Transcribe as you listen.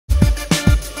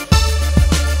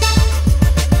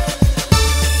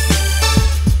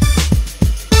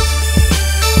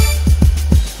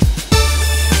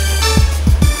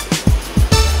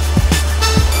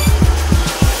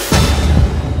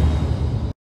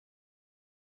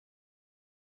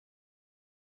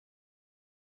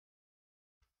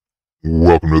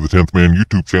Welcome to the 10th Man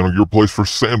YouTube channel, your place for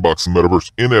Sandbox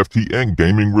Metaverse, NFT, and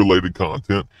gaming-related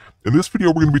content. In this video,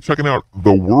 we're going to be checking out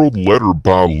The World Letter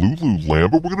by Lulu Land,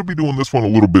 but we're going to be doing this one a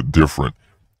little bit different.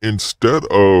 Instead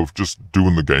of just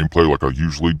doing the gameplay like I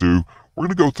usually do, we're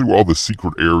going to go through all the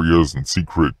secret areas and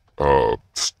secret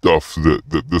stuff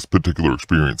that this particular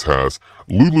experience has.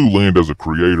 Lulu Land as a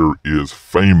creator is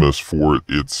famous for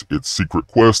its secret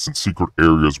quests and secret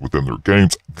areas within their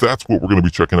games. That's what we're going to be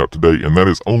checking out today, and that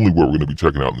is only what we're going to be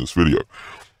checking out in this video.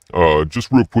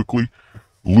 Just real quickly,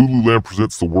 Lulu Land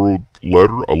presents The World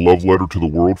Letter, a love letter to the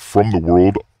world from the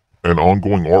world, an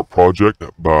ongoing art project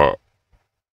by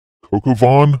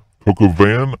Cocovan,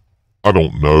 I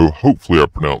don't know. Hopefully I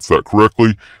pronounced that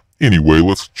correctly. Anyway,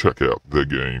 let's check out the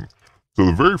game. So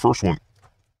the very first one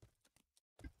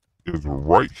is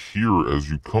right here as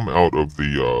you come out of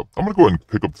the, I'm going to go ahead and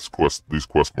pick up these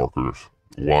quest markers.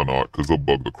 Why not? Because they'll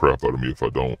bug the crap out of me if I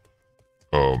don't.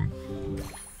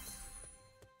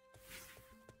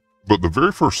 But the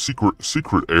very first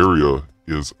secret area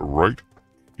is right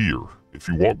here. If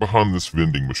you walk behind this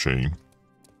vending machine,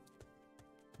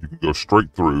 you can go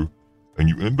straight through, and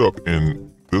you end up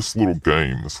in this little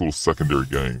game, this little secondary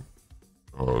game.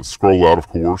 Scroll out, of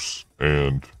course,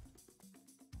 and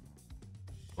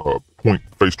point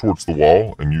face towards the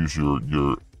wall and use your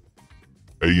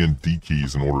A and D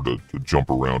keys in order to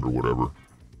jump around or whatever.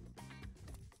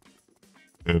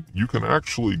 And you can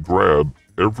actually grab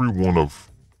every one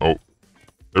of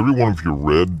your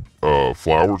red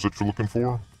flowers that you're looking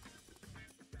for.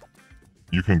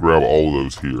 You can grab all of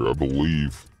those here. I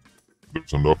believe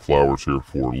there's enough flowers here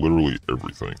for literally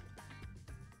everything.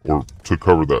 Or to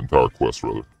cover that entire quest,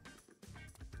 rather.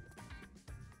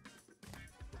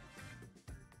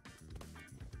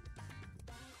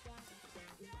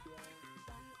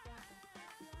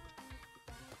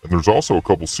 And there's also a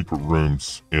couple secret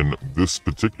rooms in this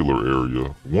particular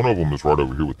area. One of them is right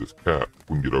over here with this cat.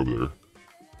 We can get over there.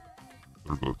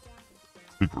 There's a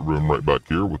secret room right back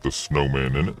here with the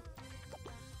snowman in it.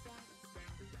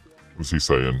 What's he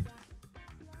saying?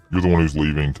 You're the one who's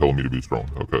leaving, telling me to be strong.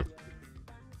 Okay.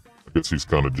 I guess he's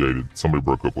kind of jaded. Somebody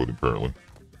broke up with him, apparently.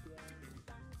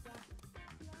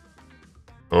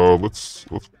 Let's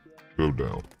go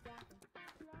down.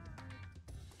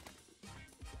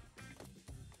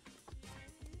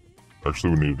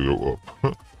 Actually, we need to go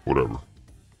up. Whatever.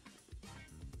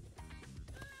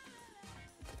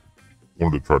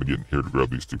 Wanted to try to get in here to grab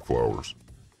these two flowers.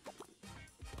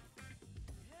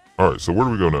 Alright, so where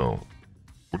do we go now?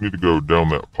 We need to go down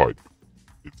that pipe,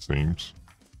 it seems.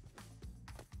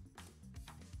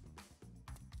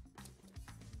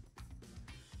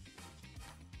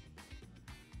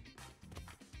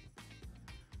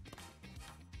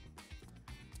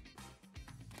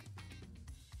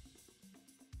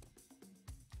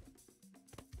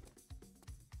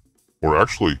 Or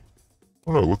actually,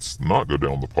 oh no, let's not go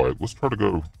down the pipe. Let's try to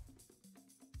go.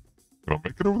 Can I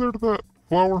make it over there to that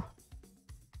flower?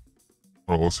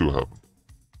 Oh, let's see what happens.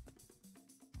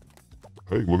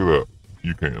 Hey, look at that.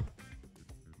 You can.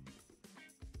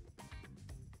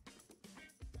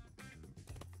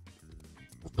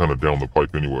 We're kind of down the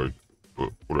pipe anyway,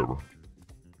 but whatever.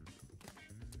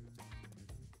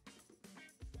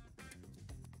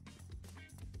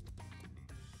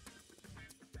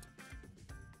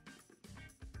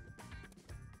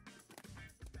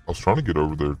 I was trying to get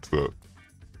over there to that.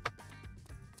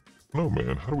 No,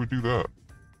 man, how do we do that?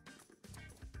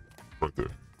 Right there.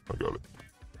 I got it.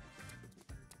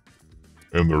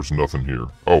 And there's nothing here.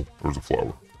 Oh, there's a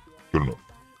flower. Good enough.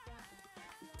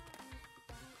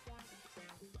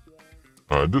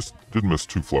 I just did miss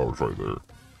two flowers right there.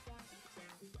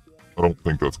 I don't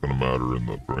think that's going to matter in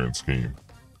the grand scheme.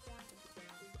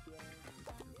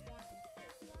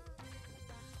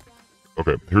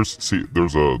 Okay, see,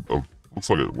 there's looks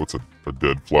like what's a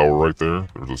dead flower right there.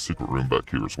 There's a secret room back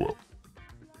here as well.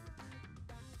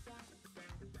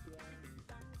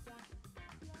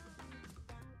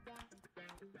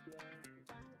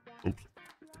 Oops.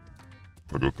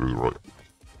 I'll go through the right.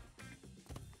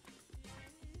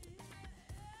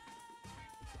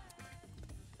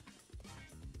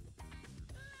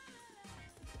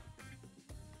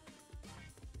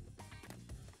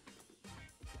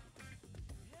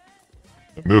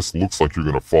 And this looks like you're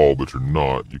going to fall, but you're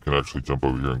not. You can actually jump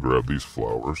over here and grab these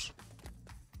flowers.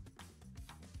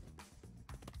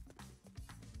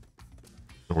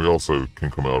 And we also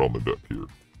can come out on the deck here.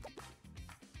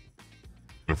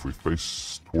 And if we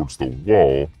face towards the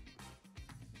wall,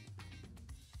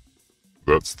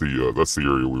 that's the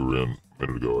area we were in a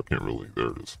minute ago. I can't really,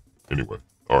 there it is. Anyway,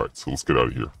 alright, so let's get out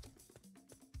of here.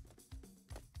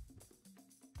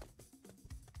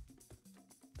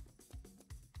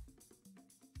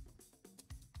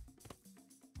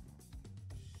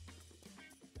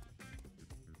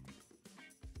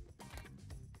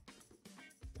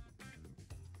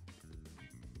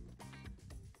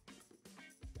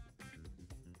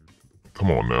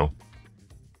 Come on now.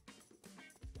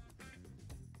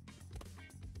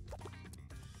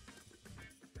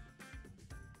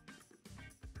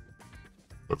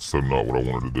 That's so not what I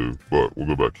wanted to do, but we'll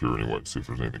go back here anyway and see if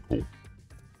there's anything cool.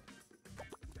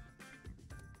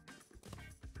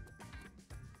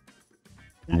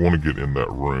 We want to get in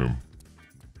that room.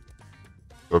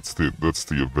 That's the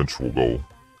eventual goal.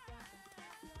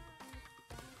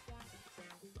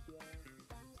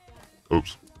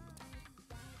 Oops.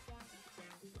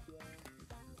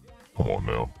 Come on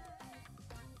now.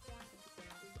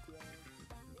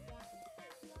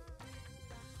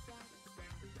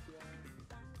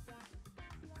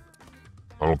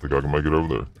 I don't think I can make it over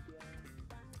there.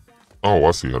 Oh,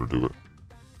 I see how to do it.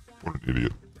 What an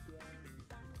idiot.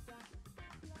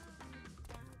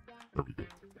 There we go.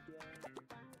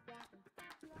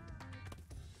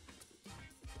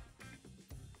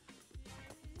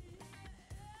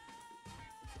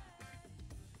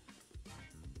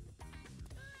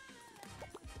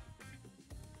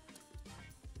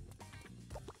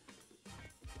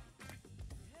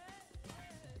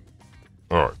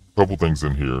 Alright, couple things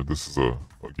in here. This is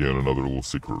again another little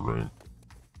secret room.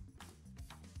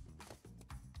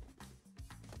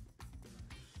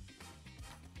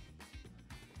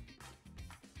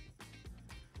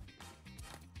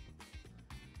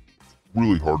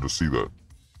 Really hard to see that.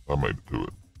 I made it to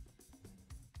it.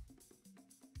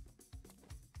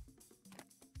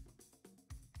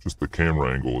 Just the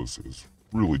camera angle is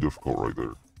really difficult right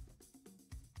there.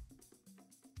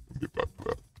 Get back to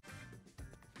that.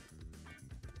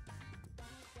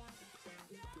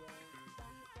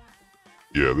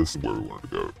 Yeah, this is where we wanted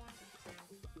to go.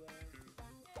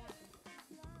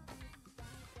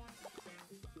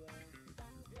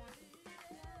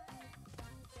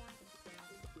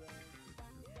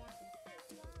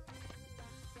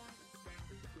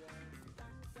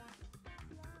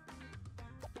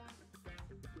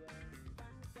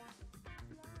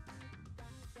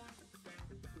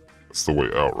 That's the way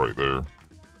out right there.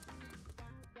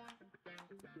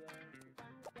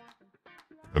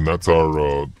 And that's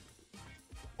our,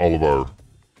 all of our,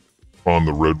 on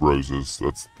the red roses,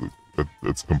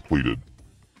 that's completed.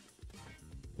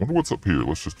 Wonder what's up here.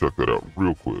 Let's just check that out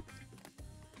real quick.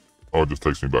 Oh, it just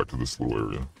takes me back to this little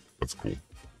area. That's cool.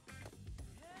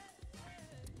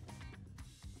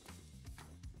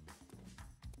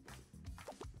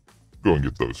 Go and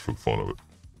get those for the fun of it.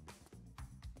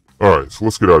 Alright, so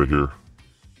let's get out of here.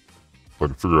 So I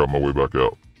can figure out my way back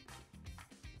out.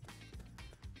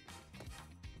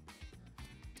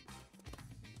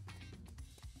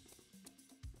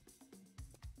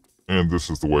 And this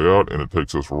is the way out, and it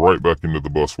takes us right back into the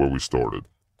bus where we started.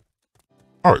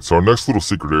 Alright, so our next little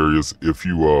secret area is if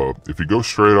you go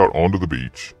straight out onto the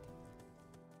beach,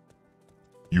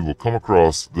 you will come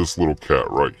across this little cat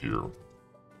right here.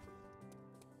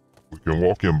 We can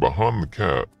walk in behind the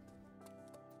cat.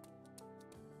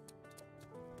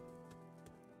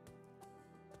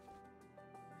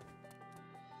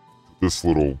 This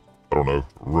little, I don't know,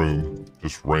 room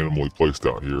just randomly placed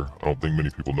out here. I don't think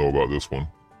many people know about this one.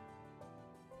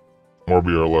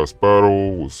 RB our last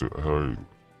battle. We'll see how.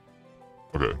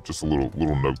 Okay, just a little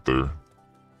note there.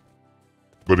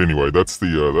 But anyway, that's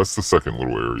the second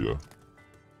little area.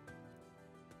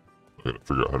 I gotta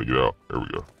figure out how to get out. There we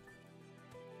go.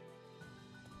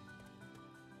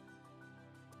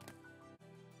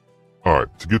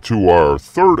 Alright, to get to our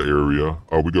third area,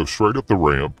 we go straight up the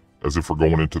ramp as if we're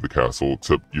going into the castle,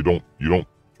 except you don't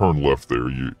turn left there.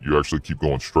 You actually keep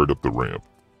going straight up the ramp.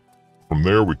 From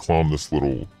there we climb this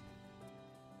little,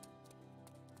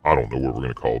 I don't know what we're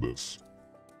gonna call this,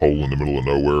 hole in the middle of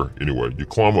nowhere. Anyway, you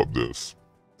climb up this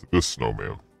to this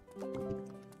snowman.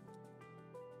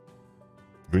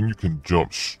 Then you can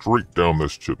jump straight down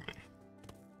this chimney.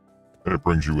 And it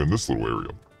brings you in this little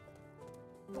area.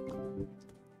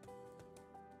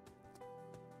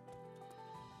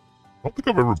 I don't think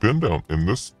I've ever been down in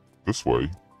this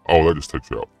way. Oh, that just takes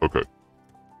you out. Okay.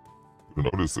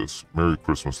 What is this? Merry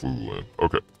Christmas, Lulu Land.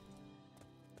 Okay.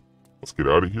 Let's get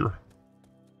out of here.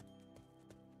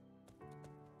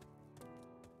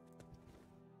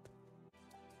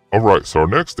 Alright, so our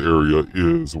next area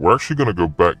is, we're actually going to go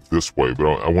back this way, but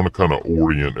I want to kind of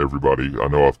orient everybody. I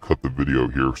know I've cut the video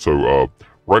here. So,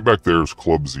 right back there is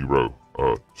Club Zero,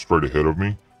 straight ahead of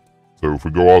me. So if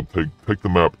we go out, take the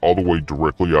map all the way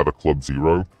directly out of Club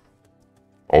Zero,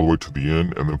 all the way to the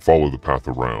end, and then follow the path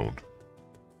around.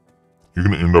 You're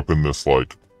going to end up in this,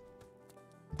 like,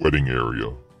 wedding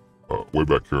area, way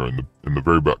back here in the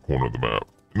very back corner of the map.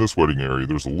 In this wedding area,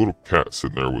 there's a little cat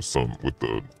sitting there with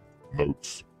the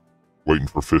notes, waiting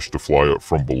for fish to fly up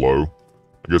from below.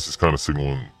 I guess it's kind of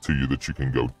signaling to you that you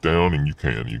can go down, and you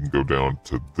can go down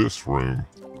to this room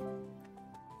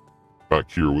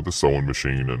back here with a sewing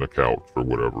machine and a couch or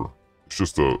whatever. It's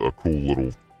just a cool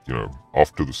little, you know,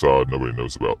 off to the side, nobody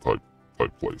knows about type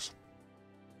place.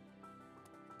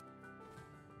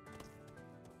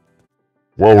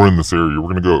 While we're in this area,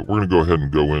 we're gonna go ahead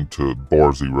and go into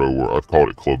Bar Zero, or I called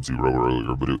it Club Zero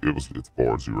earlier, but it's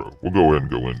Bar Zero. We'll go ahead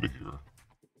and go into here.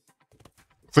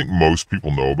 I think most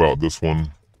people know about this one,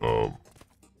 but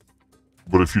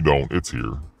if you don't, it's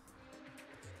here.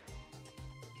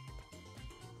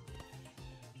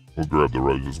 We'll grab the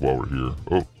roses while we're here.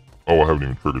 Oh, I haven't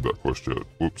even triggered that quest yet.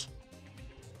 Whoops.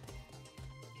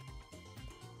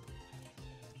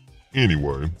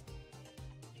 Anyway.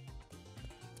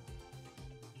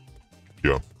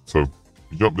 Yeah, so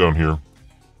you jump down here.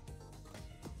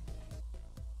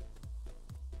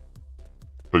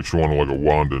 Takes you on like a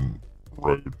winding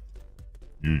road.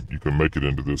 You can make it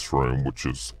into this room, which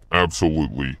is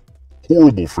absolutely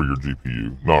horrible for your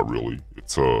GPU. Not really.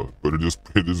 It's but it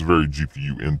is very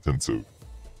GPU intensive.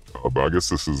 But I guess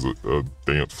this is a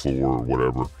dance floor or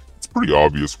whatever. It's pretty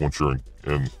obvious once you're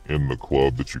in the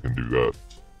club that you can do that.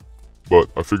 But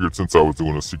I figured since I was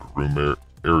doing a secret room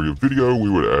area video, we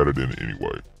would add it in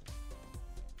anyway.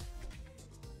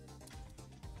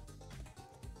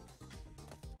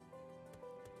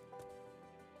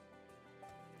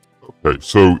 Okay,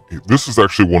 so this is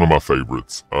actually one of my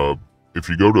favorites. If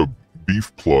you go to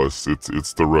Beef Plus,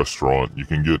 it's the restaurant. You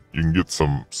can get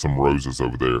some roses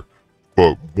over there.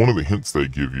 But one of the hints they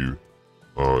give you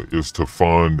is to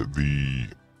find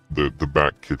the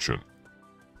back kitchen.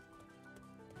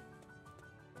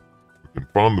 You can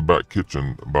find the back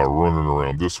kitchen by running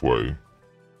around this way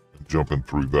and jumping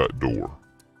through that door.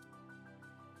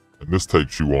 And this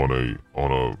takes you on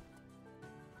an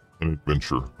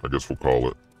adventure, I guess we'll call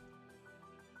it.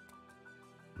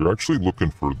 You're actually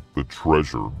looking for the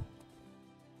treasure.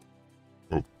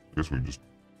 Oh, I guess we just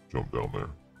jump down there.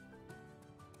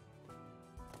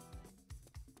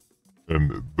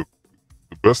 And the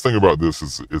best thing about this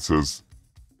is it says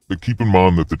to keep in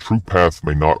mind that the true path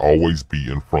may not always be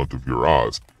in front of your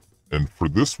eyes. And for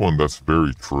this one, that's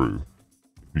very true.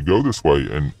 If you go this way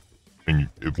and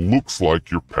it looks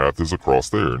like your path is across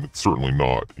there, and it's certainly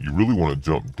not. You really want to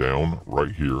jump down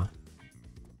right here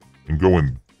and go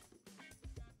in.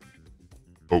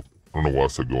 Oh, I don't know why I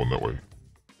said going that way.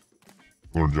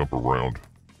 I'm going to jump around.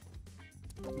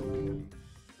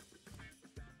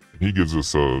 He gives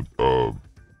us a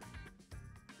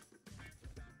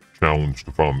challenge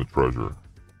to find the treasure.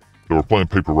 So we're playing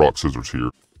paper, rock, scissors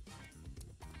here.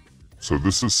 So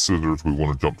this is scissors. We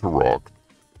want to jump to rock.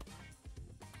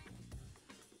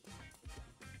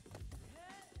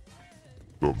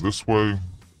 Go this way.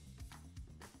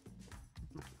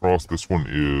 Across. This one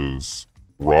is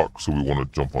rock, so we want to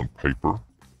jump on paper.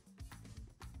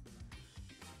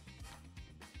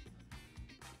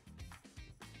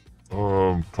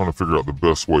 I'm trying to figure out the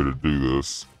best way to do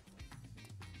this.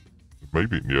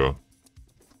 Maybe, yeah.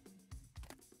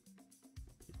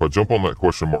 If I jump on that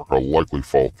question mark, I'll likely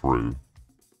fall through.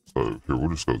 So here, we'll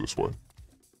just go this way.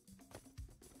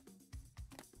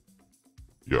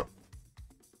 Yeah.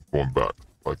 Going back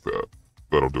like that.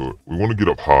 That'll do it. We want to get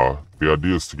up high. The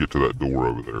idea is to get to that door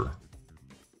over there.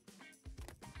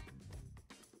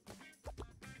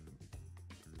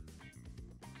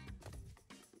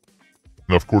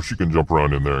 Now, of course, you can jump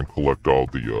around in there and collect all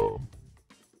the,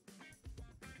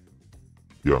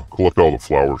 collect all the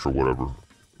flowers or whatever.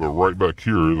 But right back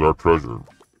here is our treasure.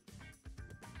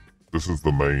 This is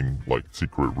the main, like,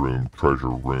 secret room, treasure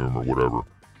room, or whatever.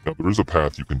 Now, there is a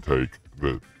path you can take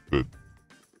that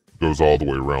goes all the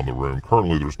way around the room.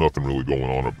 Currently, there's nothing really going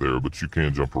on up there, but you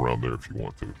can jump around there if you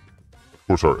want to. Of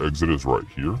course, our exit is right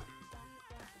here,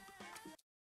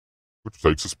 which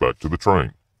takes us back to the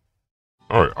train.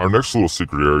 Alright, our next little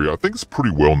secret area, I think it's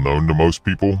pretty well known to most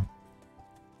people.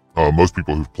 Most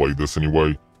people who've played this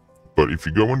anyway. But if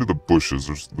you go into the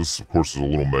bushes, this of course is a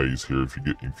little maze here. If you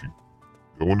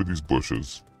go into these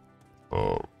bushes,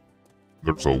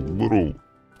 there's a little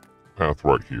path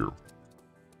right here,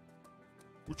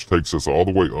 which takes us all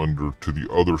the way under to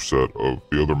the other set of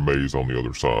the other maze on the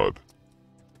other side.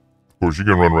 Of course, you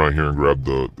can run around here and grab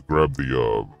the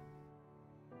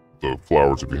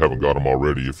flowers if you haven't got them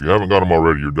already. If you haven't got them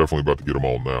already, you're definitely about to get them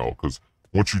all now, because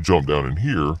once you jump down in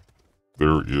here,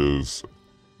 there is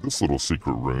this little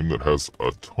secret room that has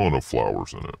a ton of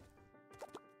flowers in it.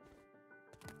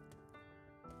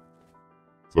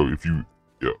 So if you,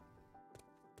 yeah.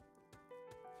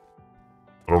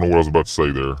 I don't know what I was about to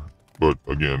say there, but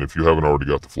again, if you haven't already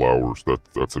got the flowers,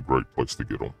 that's a great place to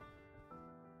get them.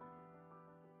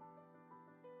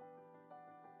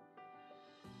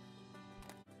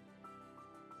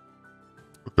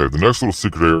 Okay, the next little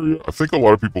secret area. I think a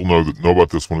lot of people know about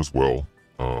this one as well.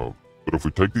 But if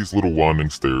we take these little winding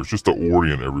stairs, just to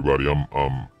orient everybody,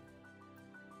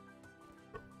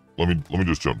 let me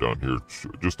just jump down here,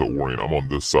 just to orient. I'm on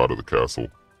this side of the castle,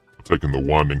 taking the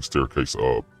winding staircase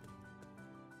up.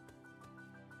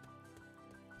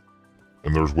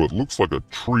 And there's what looks like a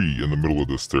tree in the middle of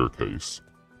this staircase.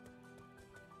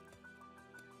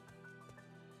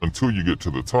 Until you get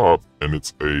to the top, and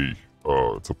it's a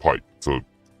pipe, it's a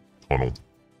tunnel.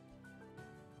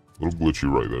 A little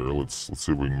glitchy right there. Let's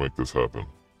see if we can make this happen.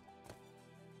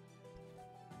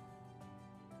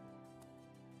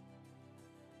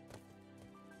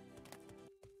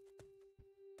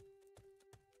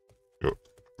 Yep.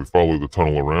 If we follow the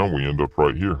tunnel around, we end up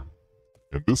right here.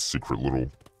 In this secret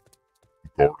little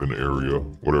garden area,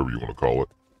 whatever you want to call it.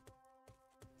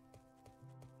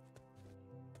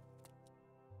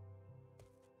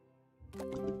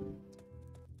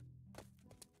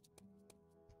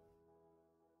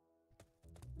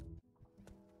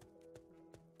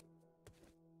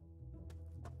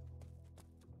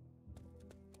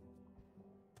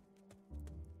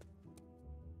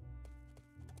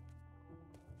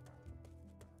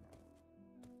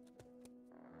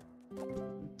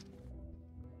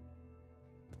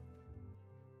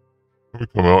 Let me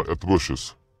come out at the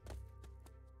bushes.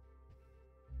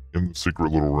 In the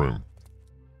secret little room.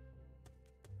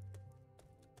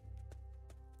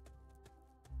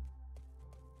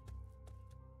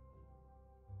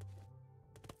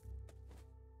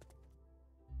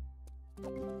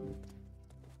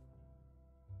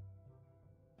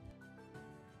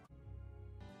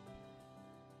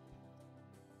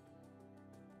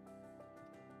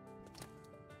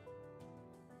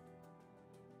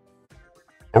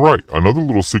 Alright, another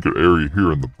little secret area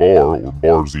here in the bar, or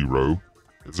bar 0,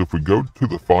 is if we go to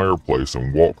the fireplace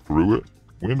and walk through it,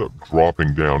 we end up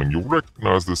dropping down, and you'll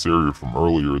recognize this area from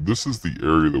earlier. This is the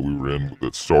area that we were in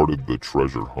that started the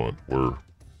treasure hunt, where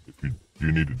if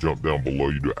you need to jump down below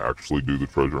you to actually do the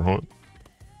treasure hunt.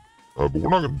 But we're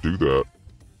not going to do that.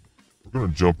 We're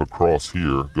going to jump across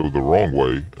here, go the wrong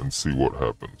way, and see what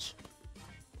happens.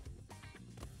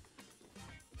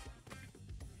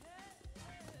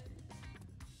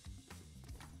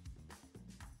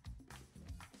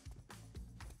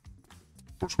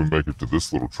 Of course, we make it to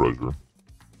this little treasure.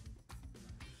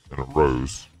 And a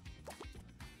rose.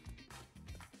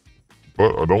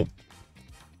 But I don't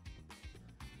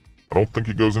think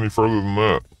it goes any further than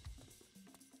that.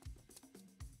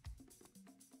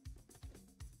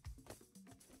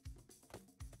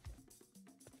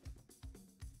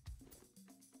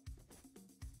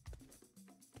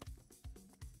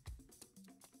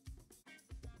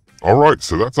 Alright,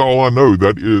 so that's all I know.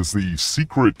 That is the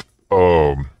secret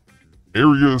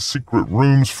areas, secret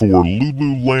rooms for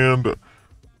Lulu Land,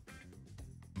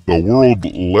 the world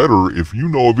letter. If you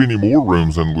know of any more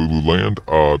rooms in Lulu Land,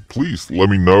 please let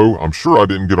me know. I'm sure I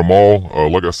didn't get them all.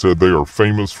 Like I said, they are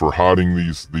famous for hiding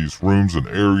these rooms and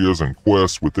areas and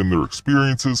quests within their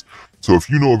experiences. So if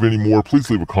you know of any more, please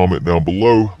leave a comment down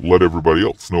below. Let everybody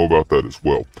else know about that as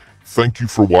well. Thank you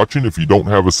for watching. If you don't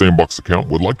have a Sandbox account,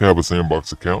 would like to have a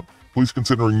Sandbox account, please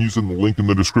consider using the link in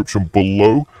the description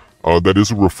below. That is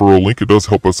a referral link. It does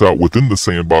help us out within the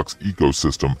Sandbox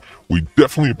ecosystem. We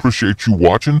definitely appreciate you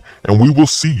watching, and we will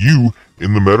see you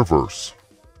in the metaverse.